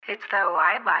It's the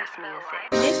Yboss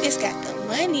music. Memphis got the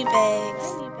money bags.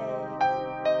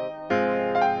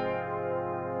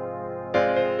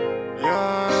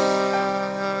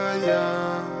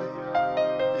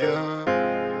 Yeah.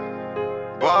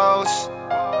 Boss.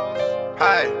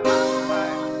 Hey.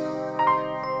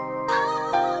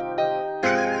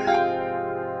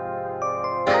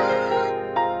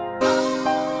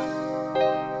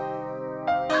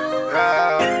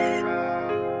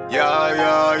 Yeah.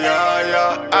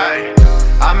 Ay.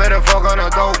 I made her fuck on a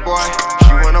dope boy.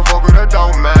 She wanna fuck with a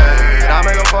Dopemane. I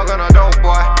make her fuck on a dope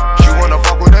boy. She wanna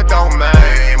fuck with a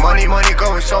Dopemane. Money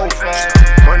going so fast.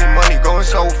 Money going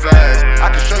so fast. I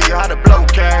can show you how to blow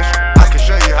cash. I can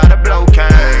show you how to blow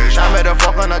cash. I made her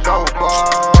fuck on a dope boy.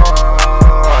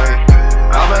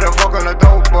 I made her fuck on a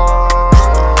dope boy.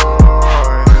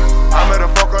 I made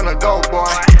her fuck on a dope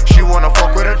boy. She wanna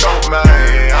fuck with a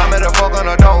Dopemane. I made her fuck on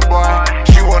a dope boy.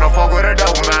 She wanna fuck with a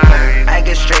Dopemane. I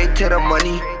get straight to the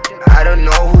money. I don't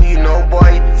know who you know,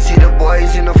 boy. See the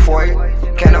boys in the fort.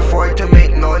 Can't afford to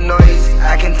make no noise.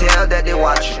 I can tell that they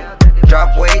watching.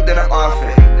 Drop weight, then I'm off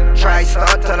it. Try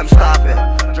start, tell them stop it.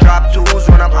 Drop tools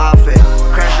when I'm off it.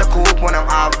 Crash the coupe when I'm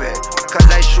off it. Cause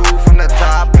I shoot from the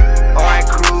top, or I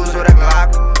cruise with a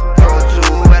Glock. Throw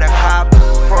two at a cop,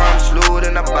 for I'm slewed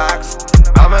in the box.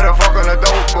 I made her fuck on a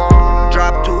dope boy.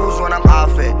 Drop tools when I'm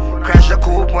off it. Crash the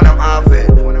coupe when I'm off it.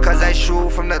 Cause I shoot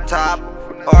from the top,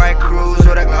 or I cruise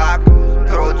with a Glock.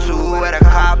 Throw two at a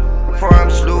cop, for I'm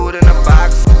slewed in the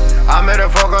box. I made her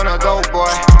fuck on a dope boy.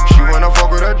 She wanna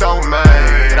fuck with a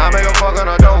Dopemane. I make her fuck on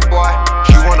a dope boy.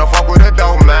 She wanna fuck with a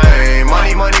Dopemane.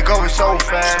 Money going so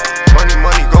fast. Money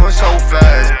going so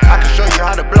fast. I can show you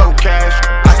how to blow cash.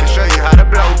 I can show you how to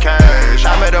blow cash.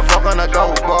 I made her fuck on a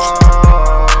dope boy.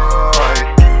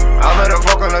 I made her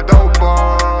fuck on a dope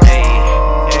boy.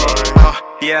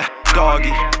 Yeah, doggy.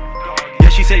 Yeah,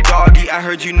 she say doggy, I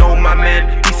heard you know my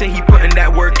man. He say he puttin'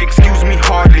 that work, excuse me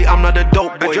hardly. I'm not a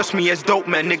dope boy, address me as dope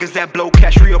man. Niggas that blow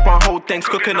cash, re-up on whole things.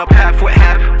 Cooking up half with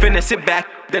half, finesse it back,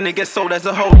 then it gets sold as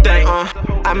a whole thing.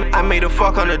 I made her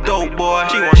fuck on a dope boy.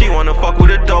 She wanna fuck with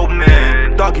a dope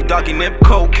man. Doggy nip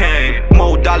cocaine.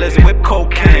 More dollars and whip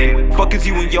cocaine. Fuck is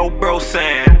you and your bro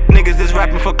saying? Niggas is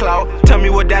rapping for clout, tell me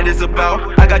what that is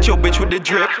about. I got your bitch with the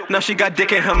drip, now she got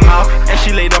dick in her mouth. And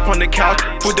she laid up on the couch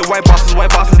with the white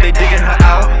bosses, they digging her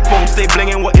out. Phone stay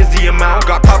blingin', what is the amount?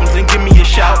 Got problems, then give me a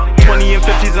shout. 20 and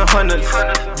 50s and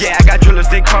 100s. Yeah, I got drillers,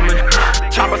 they coming.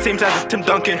 Chopper same size as Tim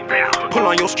Duncan. Pull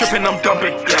on your strip and I'm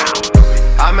dumping. Yeah.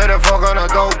 I made her fuck on a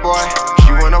dope boy.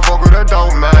 She wanna fuck with a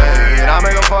Dopemane. I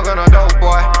make her fuck on a dope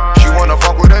boy. She wanna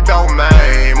fuck with a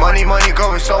Dopemane. Money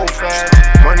going so fast.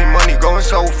 Money going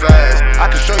so fast. I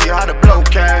can show you how to blow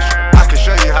cash. I can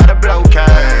show you how to blow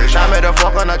cash. I made her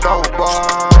fuck on a dope boy.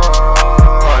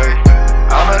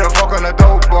 I made her fuck on a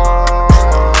dope boy.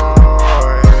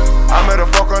 I made her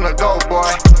fuck on a dope boy.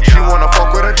 She wanna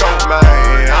fuck with a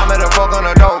Dopemane. I made her fuck on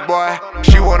a dope boy.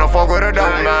 She wanna fuck with a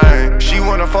Dopemane. She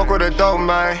wanna fuck with a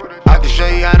Dopemane. I can show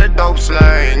you how to dope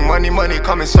slang. Money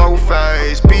coming so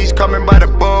fast. Bees coming by the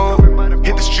bowl.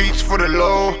 Hit the streets for the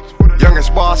low.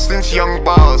 Youngest boss since young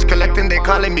balls. Collecting, they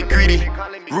calling me greedy.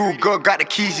 Rude girl got the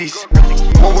keys.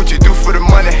 What would you do for the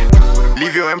money?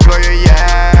 Leave your employer,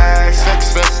 yeah.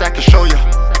 Sex fest, I can show you.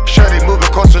 Shorty moving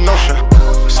Costa Nostra.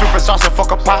 Super sauce and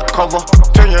fuck a pot cover.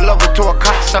 Turn your lover to a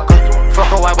cocksucker.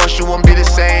 Fuck a white boy, she won't be the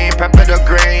same. Pepper the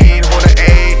grain, hold an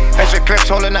A. Extra clips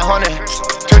holding that honey.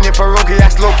 Turn your pierogi,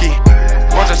 that's Loki.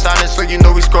 Once a silent, so you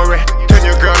know we scoring. Turn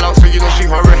your girl out, so you know she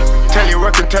hurry. Tell you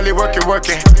working.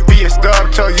 Be a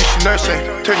dub, tell you she nursing.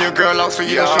 Turn your girl out, so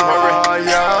you know she hurry.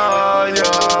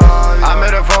 I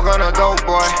made her fuck on a dope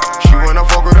boy. She wanna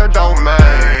fuck with a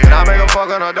Dopemane. I make her fuck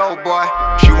on a dope boy.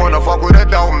 She wanna fuck with a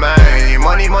Dopemane.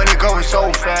 Money going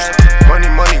so fast. Money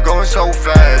going so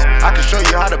fast. I can show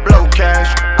you how to blow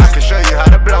cash. I can show you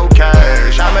how to blow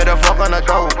cash. I made her fuck on a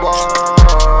dope boy.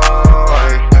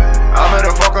 I made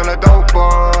her fuck on a dope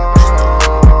boy.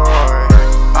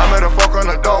 I made her fuck on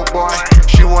a dope boy.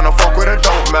 She wanna fuck with a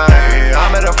Dopemane.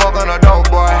 I made her fuck on a dope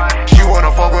boy. She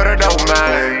wanna fuck with a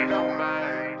Dopemane.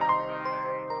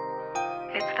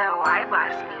 It's the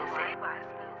Yboss music.